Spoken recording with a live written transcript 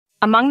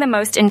Among the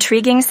most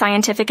intriguing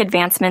scientific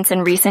advancements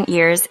in recent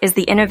years is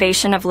the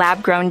innovation of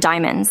lab-grown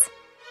diamonds.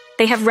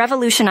 They have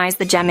revolutionized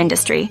the gem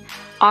industry,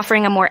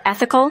 offering a more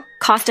ethical,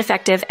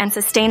 cost-effective, and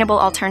sustainable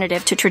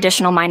alternative to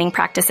traditional mining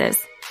practices.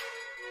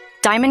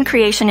 Diamond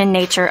creation in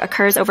nature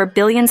occurs over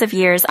billions of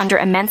years under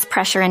immense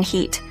pressure and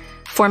heat,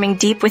 forming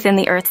deep within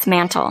the Earth's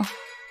mantle.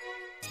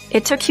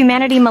 It took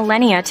humanity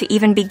millennia to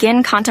even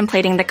begin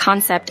contemplating the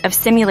concept of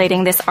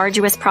simulating this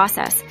arduous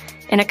process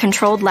in a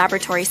controlled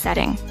laboratory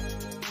setting.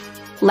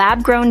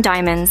 Lab-grown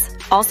diamonds,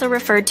 also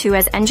referred to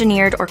as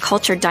engineered or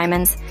cultured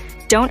diamonds,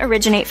 don't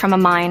originate from a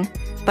mine,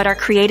 but are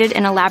created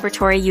in a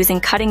laboratory using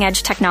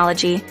cutting-edge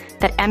technology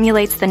that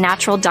emulates the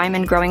natural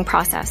diamond growing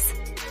process.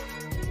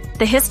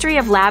 The history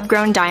of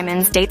lab-grown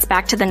diamonds dates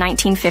back to the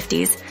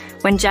 1950s,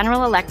 when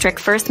General Electric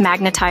first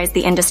magnetized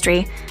the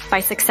industry by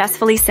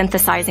successfully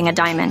synthesizing a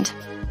diamond.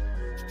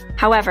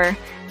 However,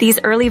 these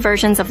early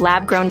versions of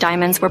lab-grown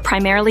diamonds were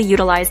primarily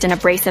utilized in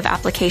abrasive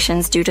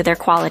applications due to their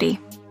quality.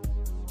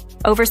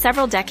 Over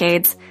several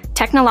decades,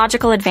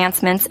 technological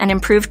advancements and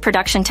improved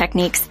production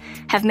techniques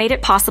have made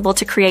it possible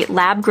to create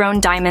lab-grown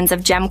diamonds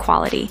of gem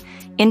quality,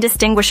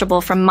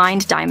 indistinguishable from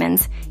mined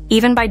diamonds,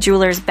 even by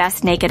jewelers'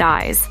 best naked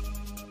eyes.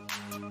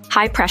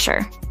 High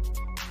pressure,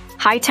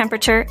 high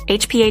temperature,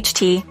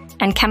 HPHT,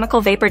 and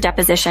chemical vapor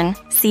deposition,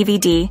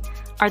 CVD,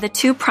 are the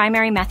two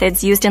primary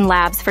methods used in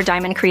labs for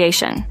diamond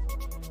creation.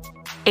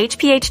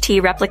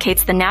 HPHT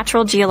replicates the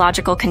natural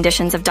geological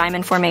conditions of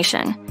diamond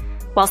formation,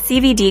 while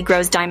CVD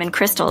grows diamond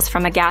crystals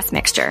from a gas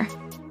mixture.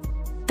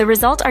 The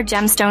result are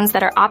gemstones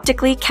that are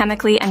optically,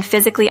 chemically, and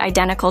physically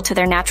identical to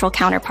their natural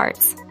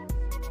counterparts.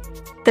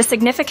 The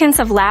significance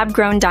of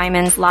lab-grown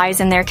diamonds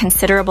lies in their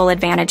considerable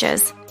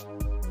advantages.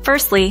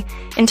 Firstly,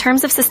 in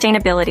terms of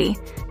sustainability,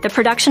 the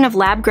production of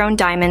lab-grown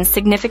diamonds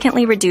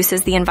significantly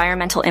reduces the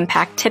environmental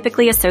impact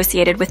typically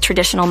associated with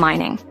traditional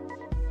mining.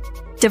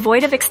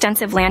 Devoid of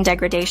extensive land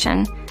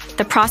degradation,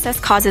 the process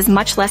causes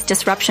much less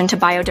disruption to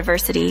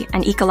biodiversity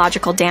and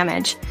ecological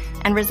damage,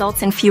 and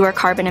results in fewer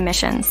carbon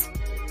emissions.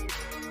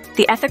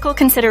 The ethical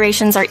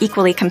considerations are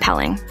equally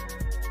compelling.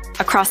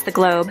 Across the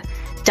globe,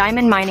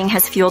 diamond mining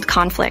has fueled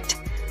conflict,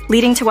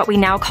 leading to what we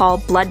now call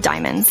blood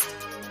diamonds.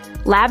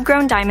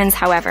 Lab-grown diamonds,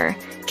 however,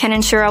 can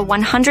ensure a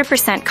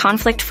 100%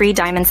 conflict-free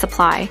diamond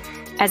supply,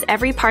 as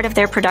every part of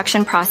their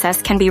production process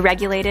can be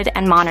regulated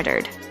and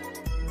monitored.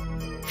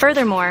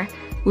 Furthermore,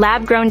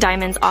 lab-grown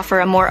diamonds offer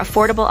a more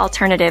affordable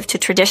alternative to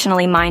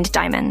traditionally mined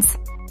diamonds.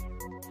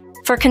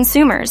 For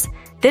consumers,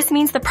 this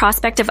means the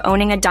prospect of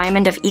owning a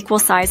diamond of equal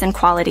size and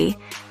quality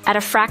at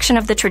a fraction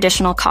of the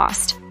traditional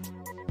cost.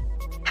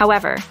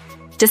 However,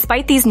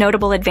 despite these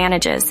notable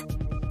advantages,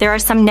 there are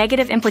some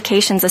negative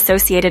implications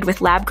associated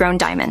with lab-grown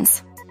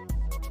diamonds.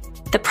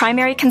 The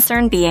primary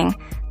concern being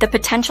the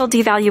potential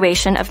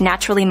devaluation of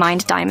naturally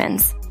mined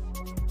diamonds.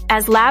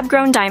 As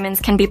lab-grown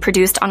diamonds can be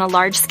produced on a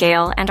large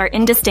scale and are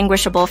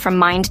indistinguishable from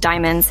mined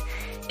diamonds,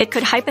 it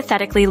could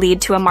hypothetically lead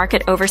to a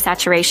market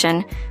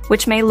oversaturation,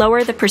 which may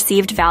lower the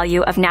perceived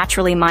value of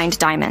naturally mined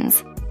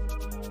diamonds.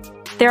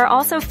 There are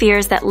also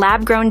fears that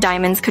lab-grown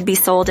diamonds could be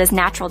sold as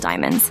natural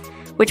diamonds,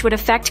 which would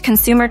affect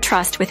consumer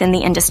trust within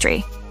the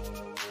industry.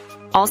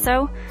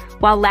 Also,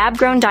 while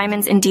lab-grown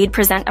diamonds indeed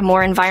present a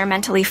more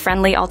environmentally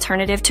friendly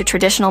alternative to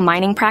traditional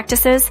mining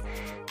practices,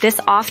 this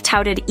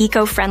oft-touted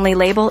eco-friendly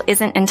label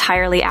isn't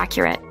entirely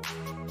accurate.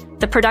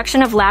 The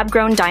production of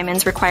lab-grown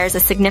diamonds requires a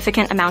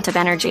significant amount of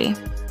energy.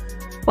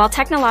 While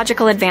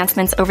technological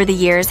advancements over the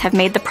years have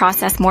made the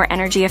process more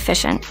energy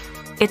efficient,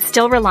 it's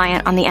still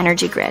reliant on the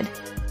energy grid,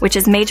 which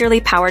is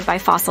majorly powered by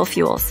fossil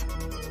fuels.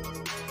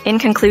 In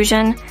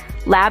conclusion,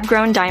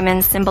 lab-grown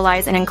diamonds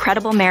symbolize an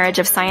incredible marriage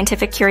of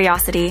scientific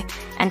curiosity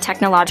and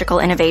technological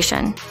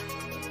innovation.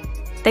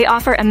 They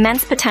offer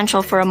immense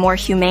potential for a more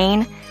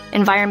humane,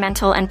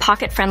 environmental, and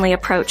pocket-friendly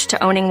approach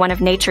to owning one of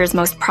nature's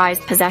most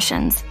prized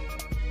possessions.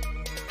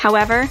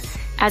 However,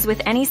 as with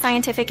any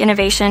scientific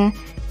innovation,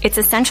 it's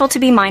essential to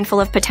be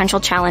mindful of potential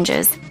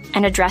challenges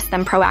and address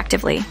them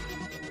proactively.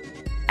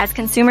 As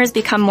consumers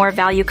become more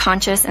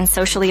value-conscious and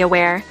socially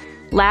aware,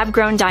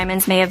 lab-grown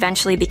diamonds may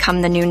eventually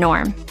become the new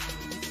norm.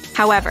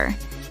 However,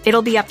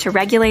 it'll be up to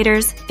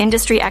regulators,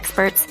 industry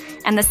experts,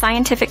 and the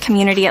scientific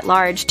community at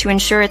large to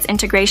ensure its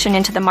integration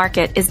into the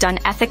market is done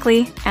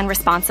ethically and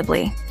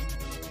responsibly.